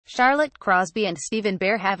Charlotte, Crosby and Stephen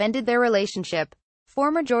Bear have ended their relationship.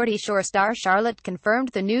 Former Geordie Shore star Charlotte confirmed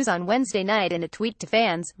the news on Wednesday night in a tweet to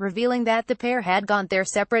fans, revealing that the pair had gone their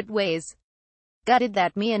separate ways. "Gutted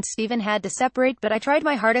that me and Stephen had to separate, but I tried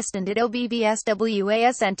my hardest and did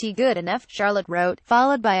OBBSWASNT good enough," Charlotte wrote,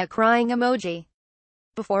 followed by a crying emoji.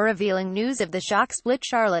 Before revealing news of the shock split,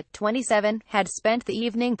 Charlotte, 27, had spent the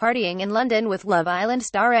evening partying in London with Love Island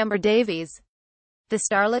star Amber Davies. The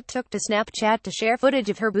starlet took to Snapchat to share footage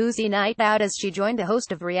of her boozy night out as she joined a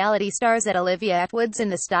host of reality stars at Olivia Attwood's In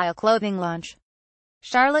the Style clothing launch.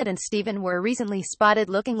 Charlotte and Stephen were recently spotted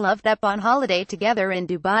looking loved up on holiday together in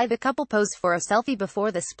Dubai. The couple posed for a selfie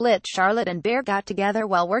before the split. Charlotte and Bear got together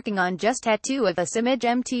while working on Just Tattoo of Us Image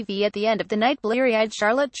MTV. At the end of the night, bleary-eyed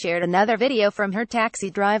Charlotte shared another video from her taxi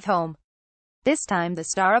drive home. This time the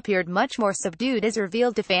star appeared much more subdued as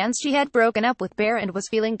revealed to fans she had broken up with Bear and was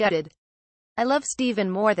feeling gutted. "I love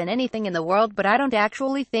Stephen more than anything in the world, but I don't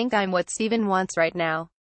actually think I'm what Stephen wants right now.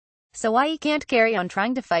 So I can't carry on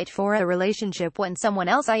trying to fight for a relationship when someone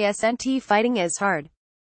else isn't fighting as hard.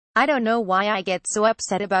 I don't know why I get so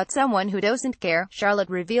upset about someone who doesn't care," Charlotte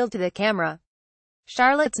revealed to the camera.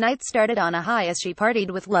 Charlotte's night started on a high as she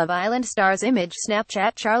partied with Love Island stars Image.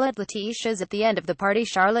 Snapchat Charlotte Letitia's. At the end of the party,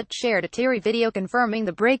 Charlotte shared a teary video confirming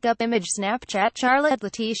the breakup. Image Snapchat Charlotte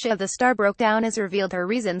Letitia. The star broke down as revealed her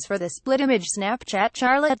reasons for the split. Image Snapchat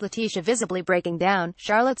Charlotte Letitia visibly breaking down.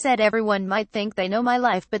 Charlotte said, "Everyone might think they know my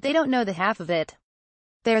life, but they don't know the half of it.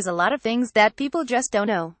 There's a lot of things that people just don't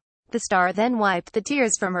know." The star then wiped the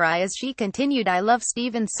tears from her eye as she continued, "I love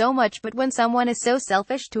Stephen so much, but when someone is so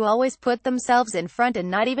selfish to always put themselves in front and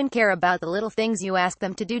not even care about the little things you ask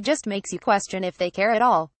them to do just makes you question if they care at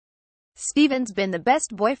all. Stephen's been the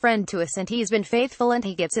best boyfriend to us and he's been faithful and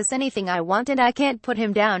he gets us anything I want and I can't put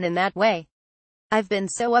him down in that way. I've been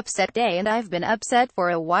so upset today and I've been upset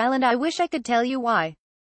for a while and I wish I could tell you why."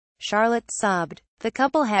 Charlotte sobbed. The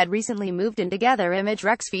couple had recently moved in together. Image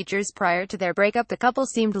Rex features. Prior to their breakup, the couple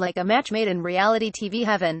seemed like a match made in reality TV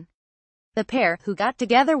heaven. The pair, who got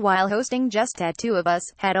together while hosting Just Tattoo of Us,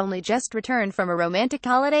 had only just returned from a romantic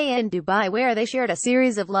holiday in Dubai where they shared a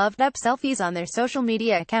series of loved-up selfies on their social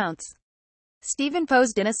media accounts. Stephen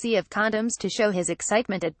posed in a sea of condoms to show his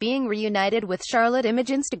excitement at being reunited with Charlotte. Image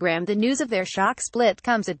Instagram. The news of their shock split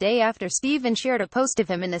comes a day after Stephen shared a post of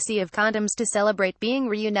him in a sea of condoms to celebrate being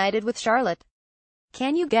reunited with Charlotte.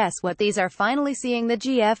 "Can you guess what these are? Finally seeing the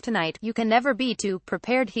GF tonight. You can never be too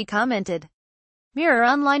prepared," he commented. Mirror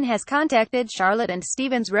Online has contacted Charlotte and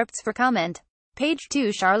Stephen's reps for comment. Page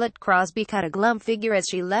 2. Charlotte Crosby cut a glum figure as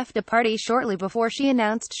she left a party shortly before she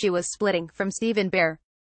announced she was splitting from Stephen Bear.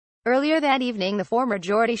 Earlier that evening, the former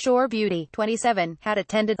Geordie Shore beauty, 27, had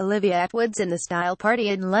attended Olivia Attwood's In the Style party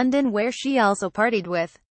in London where she also partied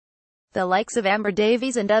with the likes of Amber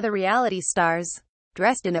Davies and other reality stars.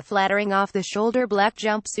 Dressed in a flattering off-the-shoulder black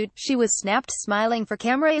jumpsuit, she was snapped smiling for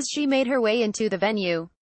camera as she made her way into the venue.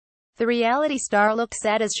 The reality star looked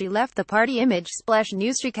sad as she left the party. Image Splash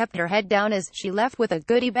News. She kept her head down as she left with a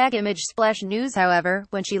goodie bag. Image Splash News. However,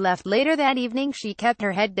 when she left later that evening, she kept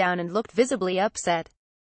her head down and looked visibly upset.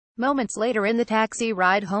 Moments later in the taxi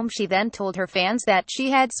ride home, she then told her fans that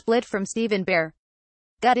she had split from Stephen Bear.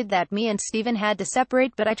 "Gutted that me and Stephen had to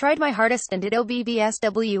separate, but I tried my hardest and did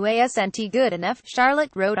OBBSWASNT good enough,"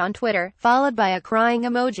 Charlotte wrote on Twitter, followed by a crying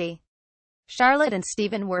emoji. Charlotte and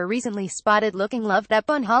Stephen were recently spotted looking loved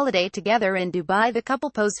up on holiday together in Dubai. The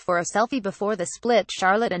couple posed for a selfie before the split.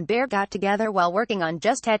 Charlotte and Bear got together while working on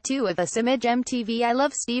Just Tattoo of Us Image MTV. "I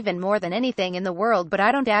love Stephen more than anything in the world, but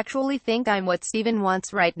I don't actually think I'm what Stephen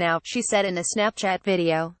wants right now," she said in a Snapchat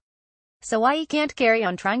video. "So I can't carry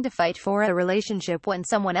on trying to fight for a relationship when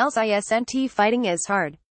someone else isn't fighting as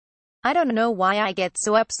hard. I don't know why I get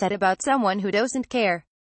so upset about someone who doesn't care."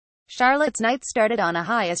 Charlotte's night started on a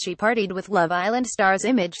high as she partied with Love Island stars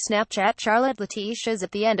Image. Snapchat Charlotte Letitia's.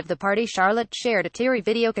 At the end of the party, Charlotte shared a teary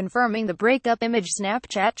video confirming the breakup. Image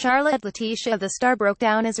Snapchat Charlotte Letitia. The star broke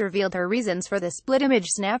down as revealed her reasons for the split. Image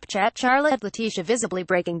Snapchat Charlotte Letitia visibly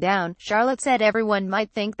breaking down. Charlotte said, "Everyone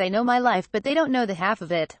might think they know my life, but they don't know the half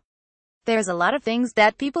of it. There's a lot of things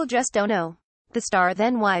that people just don't know." The star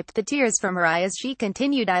then wiped the tears from her eye as she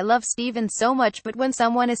continued, "I love Stephen so much, but when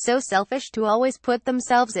someone is so selfish to always put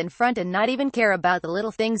themselves in front and not even care about the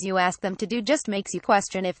little things you ask them to do just makes you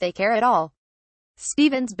question if they care at all.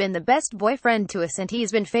 Stephen's been the best boyfriend to us and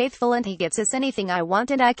he's been faithful and he gets us anything I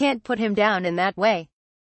want and I can't put him down in that way.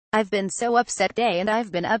 I've been so upset today and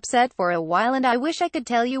I've been upset for a while and I wish I could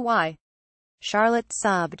tell you why." Charlotte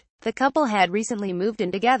sobbed. The couple had recently moved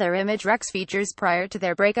in together. Image Rex features. Prior to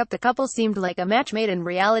their breakup, the couple seemed like a match made in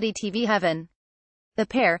reality TV heaven. The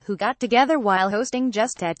pair, who got together while hosting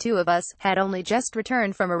Just Tattoo of Us, had only just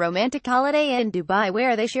returned from a romantic holiday in Dubai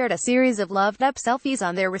where they shared a series of loved-up selfies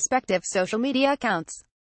on their respective social media accounts.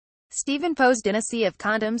 Steven posed in a sea of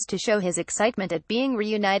condoms to show his excitement at being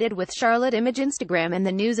reunited with Charlotte. Image Instagram. And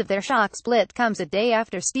the news of their shock split comes a day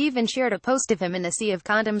after Steven shared a post of him in a sea of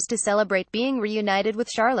condoms to celebrate being reunited with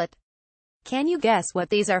Charlotte. Can you guess what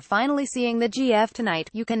these are? Finally seeing the GF tonight.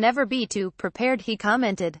 You can never be too prepared, he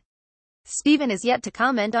commented. Steven is yet to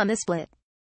comment on the split.